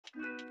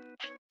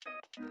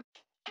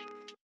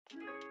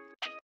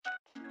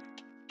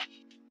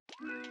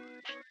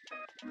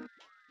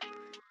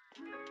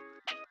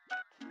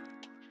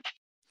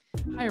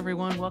Hi,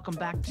 everyone. Welcome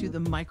back to the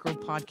micro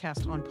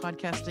podcast on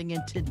podcasting.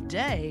 And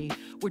today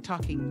we're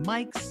talking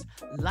mics,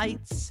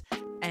 lights,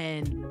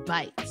 and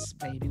bytes,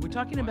 baby. We're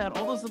talking about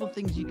all those little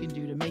things you can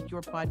do to make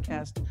your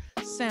podcast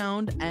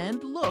sound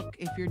and look,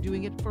 if you're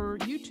doing it for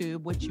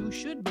YouTube, which you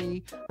should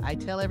be. I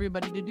tell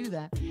everybody to do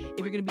that. If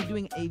you're going to be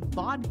doing a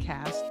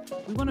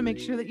vodcast, we want to make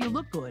sure that you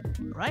look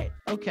good, right?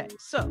 Okay,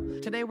 so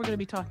today we're going to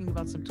be talking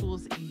about some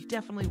tools that you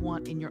definitely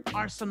want in your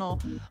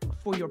arsenal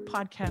for your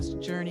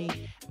podcast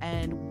journey.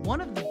 And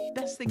one of the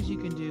best things you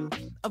can do,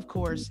 of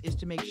course, is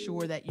to make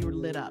sure that you're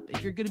lit up.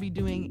 If you're going to be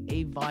doing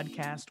a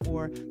vodcast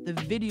or the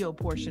video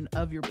portion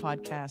of your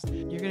podcast,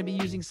 you're going to be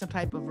using some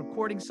type of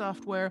recording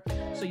software.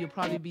 So you'll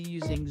probably be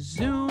using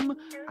Zoom.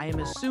 I am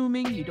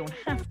assuming you don't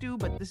have to,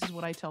 but this is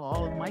what I tell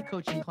all of my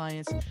coaching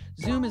clients.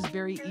 Zoom is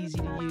very easy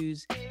to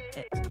use.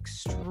 It's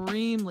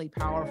extremely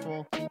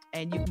powerful,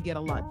 and you can get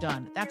a lot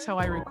done. That's how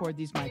I record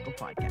these micro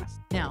podcasts.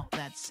 Now,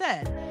 that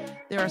said,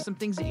 there are some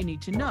things that you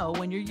need to know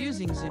when you're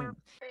using Zoom.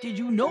 Did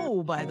you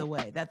know, by the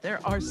way, that there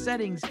are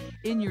settings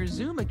in your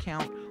Zoom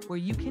account where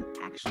you can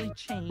actually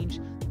change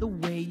the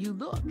way you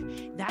look?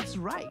 That's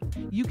right.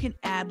 You can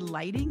add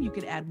lighting. You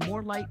can add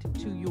more light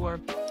to your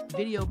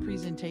video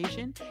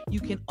presentation. You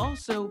can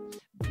also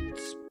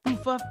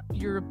spoof up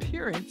your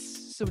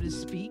appearance, so to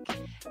speak,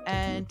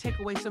 and take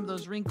away some of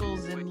those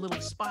wrinkles and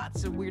little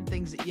spots and weird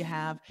things that you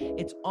have.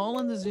 It's all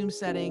in the Zoom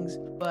settings,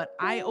 but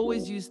I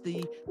always use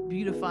the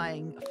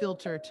beautifying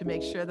filter to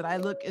make sure that I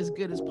look as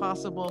good as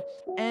possible.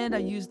 And I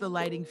use the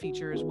lighting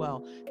feature as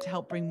well to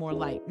help bring more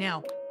light.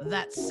 Now,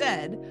 that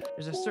said,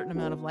 there's a certain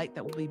amount of light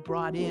that will be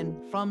brought in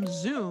from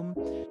Zoom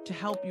to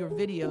help your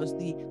videos,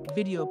 the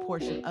video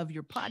portion of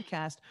your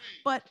podcast.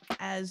 But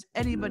as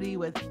anybody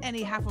with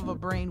any half of a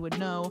brain would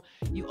know,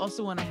 you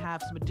also want to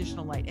have some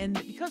additional light. And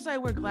because I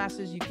wear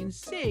glasses, you can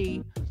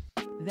see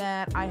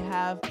that I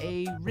have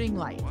a ring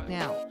light.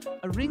 Now,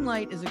 a ring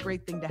light is a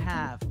great thing to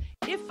have.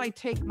 If I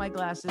take my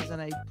glasses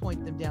and I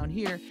point them down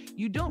here,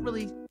 you don't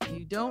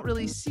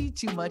really see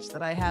too much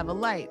that I have a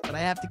light, but I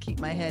have to keep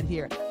my head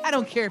here. I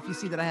don't care if you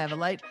see that I have a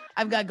light.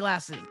 I've got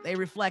glasses. They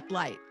reflect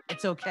light.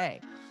 It's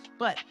okay.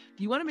 But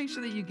you want to make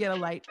sure that you get a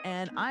light.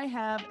 And I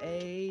have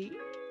a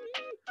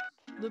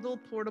little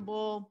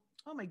portable,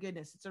 oh my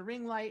goodness, it's a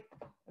ring light.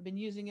 I've been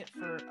using it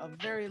for a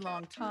very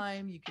long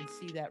time. You can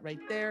see that right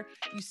there.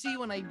 You see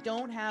when I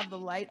don't have the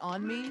light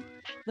on me,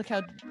 look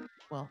how,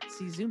 well,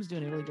 see, Zoom's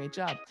doing a really great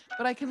job,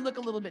 but I can look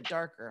a little bit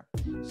darker.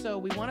 So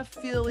we want to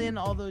fill in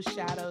all those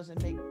shadows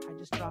and I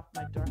just dropped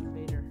my Darth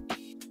Vader.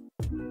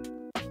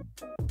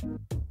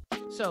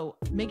 So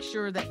make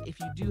sure that if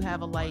you do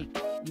have a light,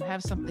 you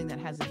have something that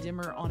has a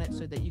dimmer on it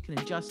so that you can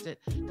adjust it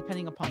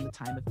depending upon the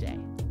time of day.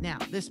 Now,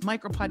 this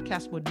micro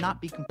podcast would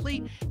not be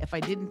complete if I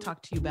didn't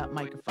talk to you about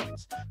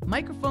microphones.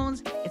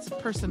 Microphones, it's a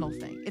personal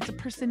thing. It's a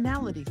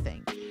personality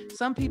thing.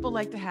 Some people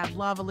like to have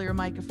lavalier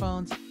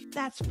microphones.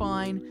 That's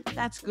fine.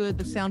 That's good.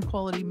 The sound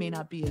quality may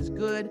not be as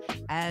good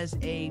as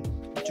a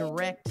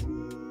direct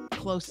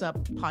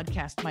close-up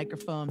podcast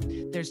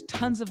microphone. There's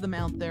tons of them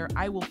out there.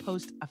 I will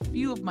post a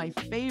few of my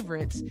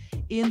favorites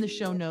in the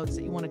show notes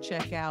that you want to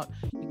check out.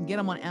 You can get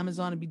them on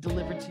Amazon and be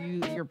delivered to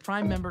you. You're a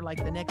Prime member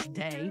like the next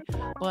day.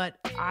 But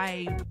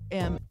I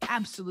am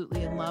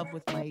absolutely in love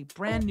with my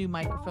brand new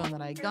microphone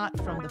that I got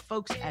from the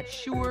folks at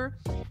Shure,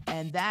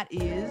 and that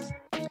is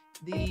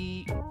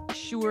the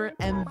Shure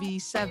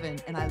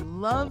MV7. And I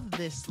love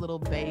this little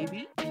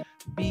baby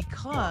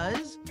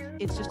because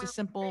it's just a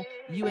simple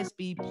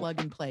USB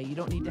plug and play. You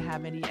don't need to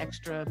have any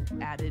extra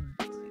added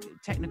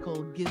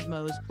technical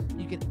gizmos.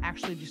 You can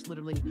actually just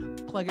literally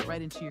plug it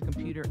right into your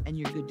computer and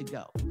you're good to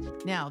go.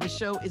 Now, the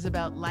show is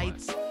about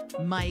lights,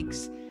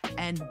 mics,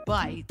 and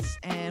bytes.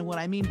 And what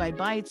I mean by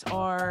bytes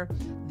are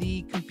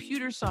the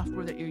computer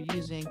software that you're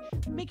using.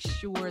 Make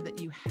sure that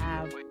you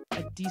have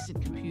a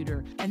decent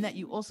computer and that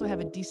you also have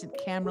a decent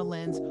camera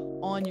lens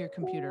on your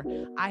computer.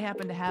 I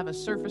happen to have a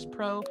Surface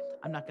Pro.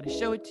 I'm not going to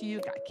show it to you.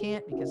 I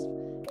can't because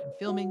I'm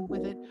filming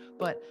with it,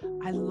 but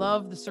I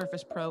love the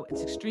Surface Pro.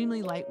 It's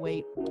extremely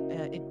lightweight.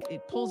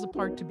 It pulls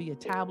apart to be a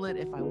tablet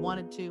if I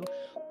wanted to,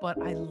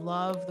 but I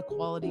love the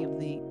quality of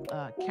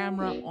the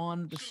camera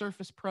on the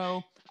Surface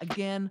Pro.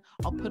 Again,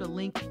 I'll put a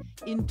link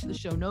into the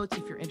show notes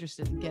if you're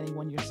interested in getting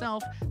one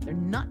yourself. They're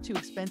not too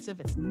expensive.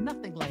 It's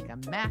nothing like a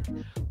Mac,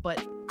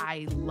 but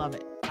I love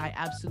it. I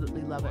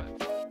absolutely love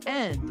it.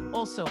 And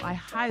also, I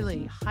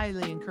highly,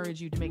 highly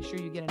encourage you to make sure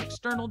you get an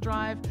external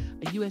drive,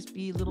 a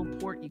USB little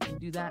port. You can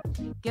do that.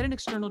 Get an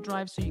external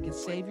drive so you can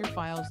save your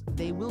files.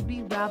 They will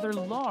be rather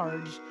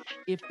large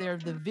if they're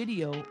the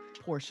video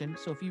portion.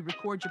 So if you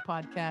record your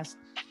podcast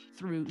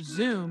through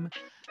Zoom,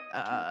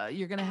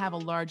 you're going to have a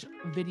large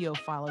video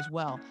file as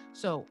well.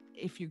 So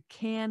if you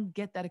can,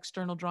 get that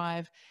external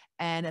drive.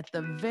 And at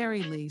the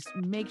very least,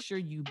 make sure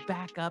you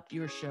back up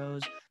your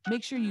shows.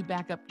 Make sure you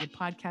back up your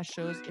podcast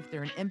shows if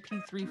they're in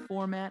MP3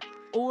 format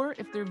or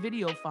if they're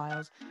video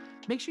files.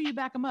 Make sure you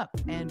back them up.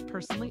 And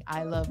personally,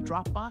 I love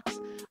Dropbox.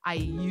 I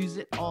use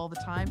it all the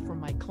time for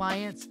my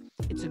clients.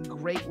 It's a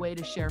great way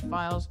to share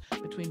files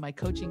between my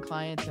coaching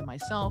clients and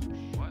myself.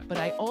 But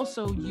I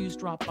also use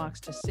Dropbox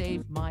to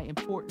save my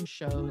important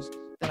shows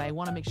that I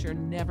want to make sure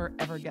never,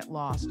 ever get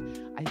lost.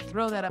 I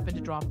throw that up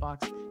into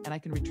Dropbox and I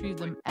can retrieve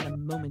them at a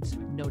moment's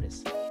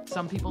notice.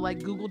 Some people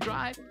like Google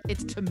Drive.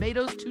 It's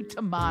tomatoes to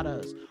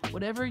tomatoes.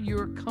 Whatever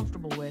you're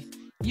comfortable with,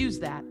 use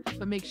that,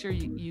 but make sure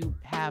you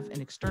have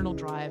an external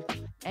drive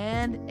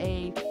and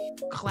a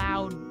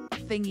cloud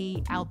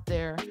thingy out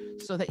there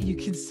so that you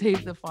can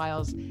save the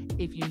files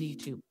if you need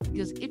to.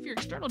 Because if your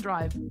external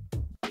drive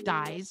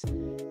dies,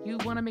 you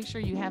want to make sure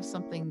you have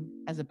something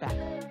as a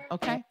backup.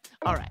 Okay?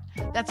 All right.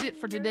 That's it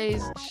for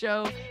today's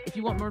show. If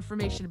you want more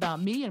information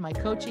about me and my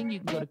coaching, you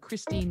can go to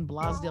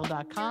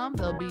ChristineBlasdale.com.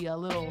 There'll be a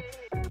little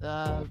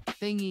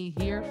thingy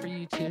here for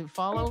you to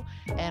follow,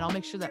 and I'll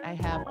make sure that I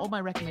have all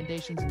my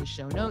recommendations in the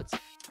show notes.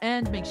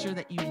 And make sure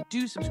that you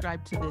do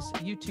subscribe to this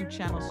YouTube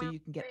channel so you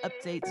can get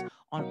updates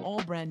on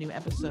all brand new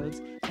episodes.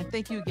 And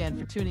thank you again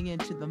for tuning in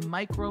to the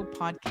Micro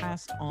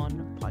Podcast on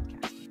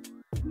Podcasting.